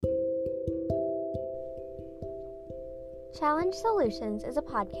Challenge Solutions is a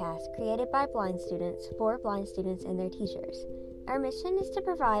podcast created by blind students for blind students and their teachers. Our mission is to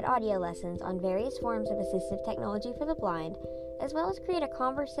provide audio lessons on various forms of assistive technology for the blind, as well as create a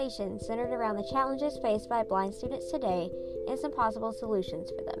conversation centered around the challenges faced by blind students today and some possible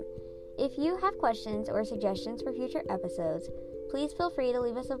solutions for them. If you have questions or suggestions for future episodes, please feel free to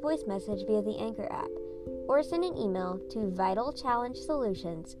leave us a voice message via the Anchor app, or send an email to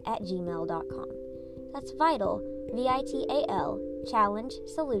vitalchallengesolutions@gmail.com. That's vital, VITAL,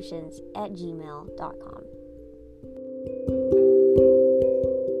 challengesolutions@gmail.com.